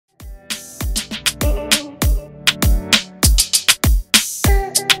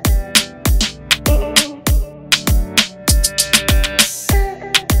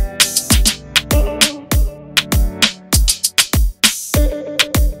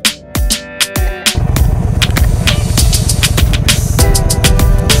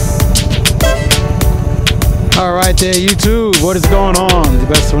Alright there, YouTube, what is going on? The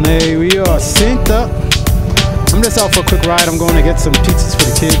best one, hey, we are synced up. I'm just out for a quick ride. I'm going to get some pizzas for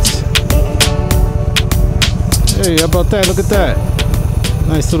the kids. Hey, how about that? Look at that.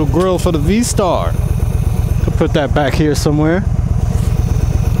 Nice little grill for the Vstar. Could put that back here somewhere.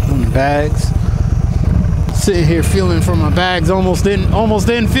 On the bags. Sitting here feeling for my bags. Almost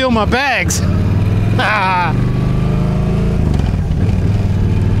didn't feel my bags. Ah.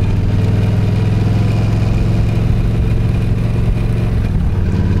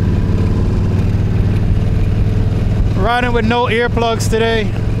 Riding with no earplugs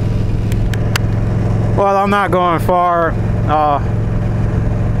today. Well, I'm not going far.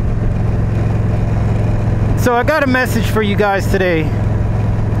 So I got a message for you guys today.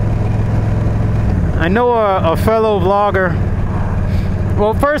 I know a fellow vlogger.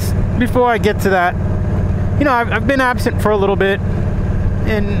 Well, first, before I get to that, you know, I've been absent for a little bit,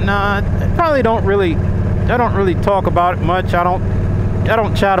 and I don't really talk about it much. I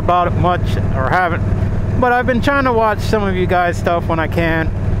don't chat about it much, or haven't. But I've been trying to watch some of you guys' stuff when I can,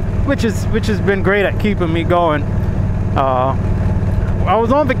 which has been great at keeping me going. I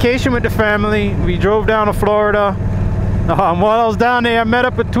was on vacation with the family. We drove down to Florida. While I was down there, I met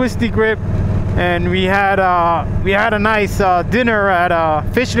up with Twisty Grip, and we had a nice dinner at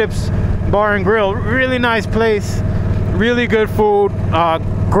Fish Lips Bar and Grill. Really nice place, really good food.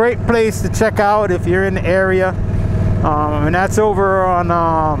 Great place to check out if you're in the area, and that's over on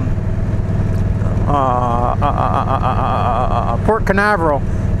Port Canaveral,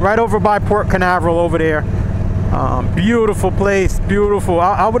 right over by Port Canaveral over there. Beautiful place, beautiful.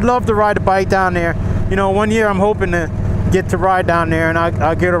 I would love to ride a bike down there. You know, one year I'm hoping to get to ride down there, and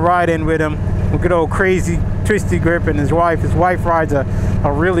I'll get a ride in with him. Good old crazy Twisty Grip and his wife. His wife rides a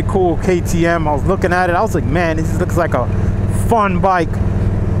really cool KTM. I was looking at it, I was like, man, this looks like a fun bike,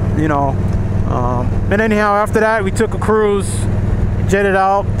 you know. And anyhow, after that, we took a cruise, jetted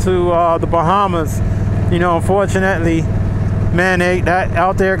out to the Bahamas. You know, unfortunately, man, that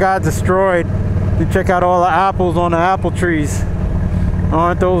out there got destroyed. You check out all the apples on the apple trees.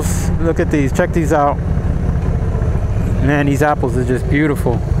 Aren't those? Look at these. Check these out. Man, these apples are just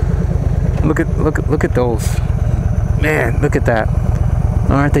beautiful. Look at those. Man, look at that.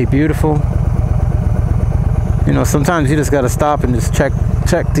 Aren't they beautiful? You know, sometimes you just gotta stop and just check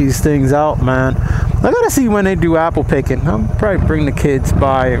these things out, man. I gotta see when they do apple picking. I'll probably bring the kids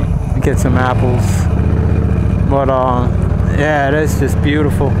by and get some apples. But yeah, that's just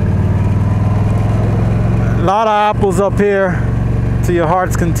beautiful. A lot of apples up here to your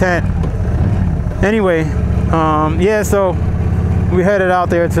heart's content. Anyway, yeah, so we headed out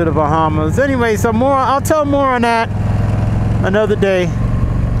there to the Bahamas. Anyway, so I'll tell more on that another day.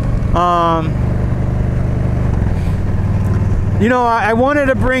 You know, I wanted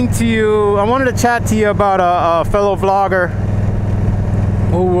to chat to you about a fellow vlogger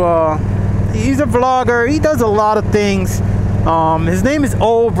who, he's a vlogger. He does a lot of things. His name is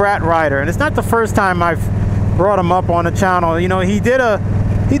Old Bratt Rider, and it's not the first time I've brought him up on the channel. You know, he did a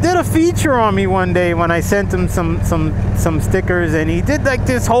feature on me one day when I sent him some stickers, and he did like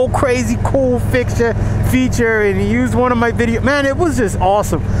this whole crazy cool feature, and he used one of my videos. Man, it was just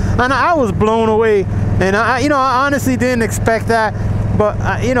awesome, and I was blown away. And I honestly didn't expect that,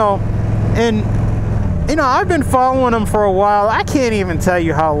 but you know, and you know, I've been following him for a while. I can't even tell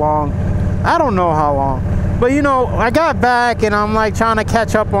you how long. I don't know how long, but you know, I got back and I'm like trying to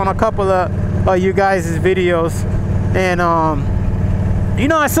catch up on a couple of you guys' videos, and you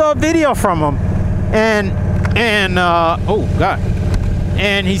know, I saw a video from him, and oh god,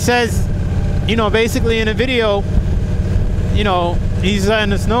 and he says, you know, basically in a video, you know, he's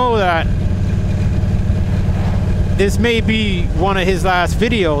letting us know that this may be one of his last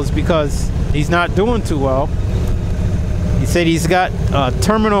videos because he's not doing too well. He said he's got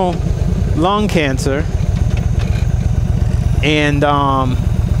terminal lung cancer, and I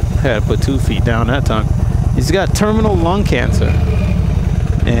had to put 2 feet down that time. He's got terminal lung cancer,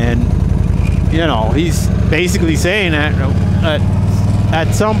 and you know, he's basically saying that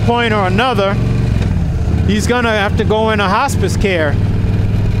at some point or another he's gonna have to go into hospice care.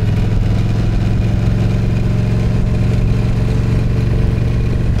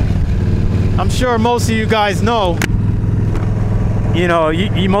 I'm sure most of you guys know, you know,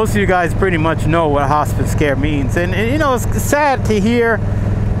 most of you guys pretty much know what hospice care means, and you know, it's sad to hear.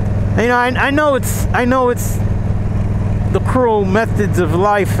 You know, I know it's the cruel methods of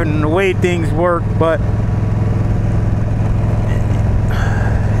life and the way things work, but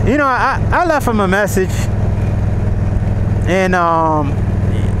you know, I left him a message, and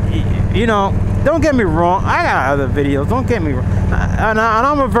you know, don't get me wrong, I got other videos, don't get me wrong, and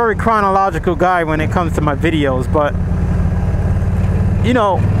I'm a very chronological guy when it comes to my videos, but you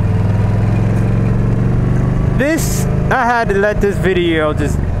know, this, I had to let this video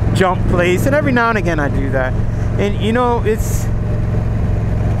just jump place, and every now and again I do that, and you know, it's,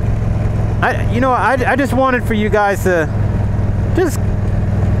 I just wanted for you guys to just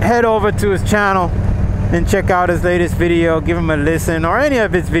head over to his channel and check out his latest video, give him a listen, or any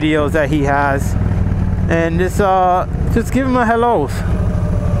of his videos that he has, and just give him a hello.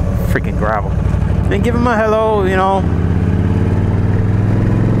 Freaking gravel. And give him a hello, you know.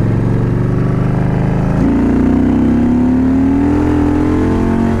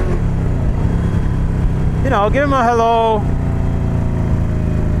 You know, give him a hello.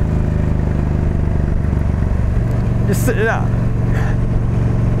 Just you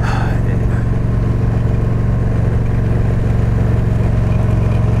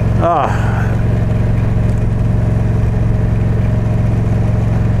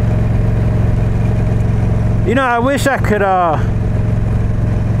know, I wish I could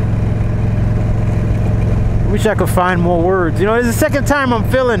find more words. You know, it's the second time I'm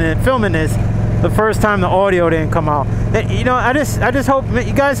filming this. The first time the audio didn't come out. And, you know, I just hope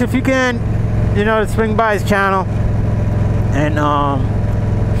you guys, if you can, you know, swing by his channel and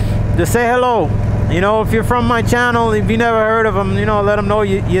just say hello. You know, if you're from my channel, if you never heard of him, you know, let him know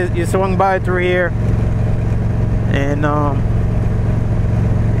you swung by through here. And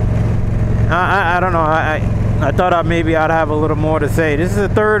I don't know, I thought maybe I'd have a little more to say. This is the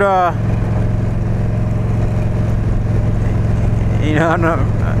third you know, I don't know,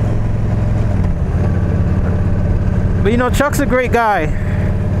 but you know, Chuck's a great guy.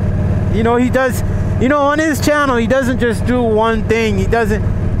 You know, he does, you know, on his channel he doesn't just do one thing. He doesn't,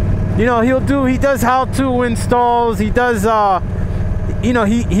 you know, he does how-to installs. He does you know,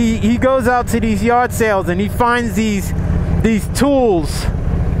 he goes out to these yard sales and he finds these tools.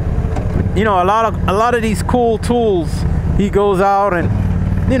 You know, a lot of these cool tools. He goes out and,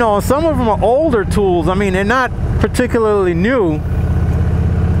 you know, some of them are older tools. I mean, they're not particularly new.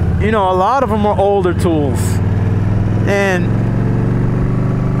 You know, a lot of them are older tools. And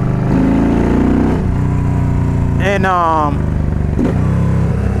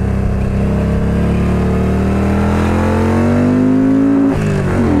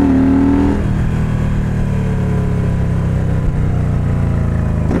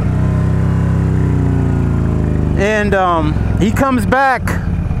he comes back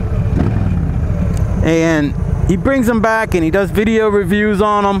and he brings them back and he does video reviews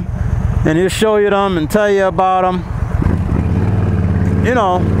on them, and he'll show you them and tell you about them. You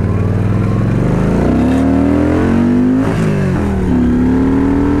know,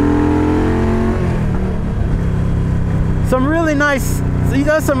 some really nice, he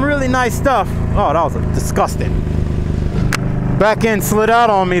does some really nice stuff. Oh, that was disgusting. Back end slid out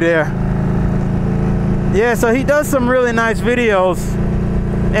on me there. Yeah, so he does some really nice videos,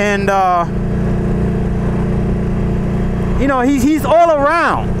 and you know, he's all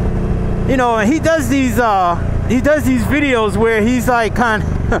around. You know, and he does these videos where he's like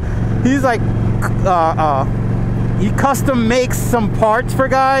he custom makes some parts for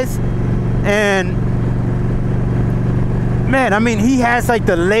guys, and man, I mean, he has like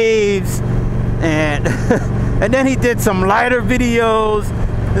the lathes, and and then he did some lighter videos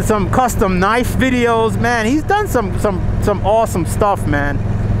and some custom knife videos. Man, he's done some awesome stuff, man.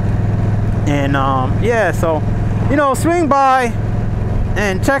 And yeah, so, you know, swing by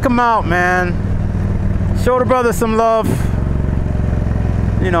and check him out, man. Show the brother some love.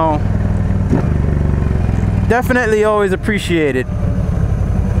 You know, definitely always appreciate it.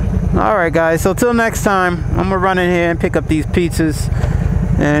 Alright guys, so till next time, I'm gonna run in here and pick up these pizzas,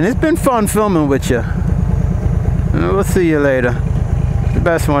 and it's been fun filming with you. We'll see you later. The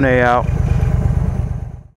best one, out.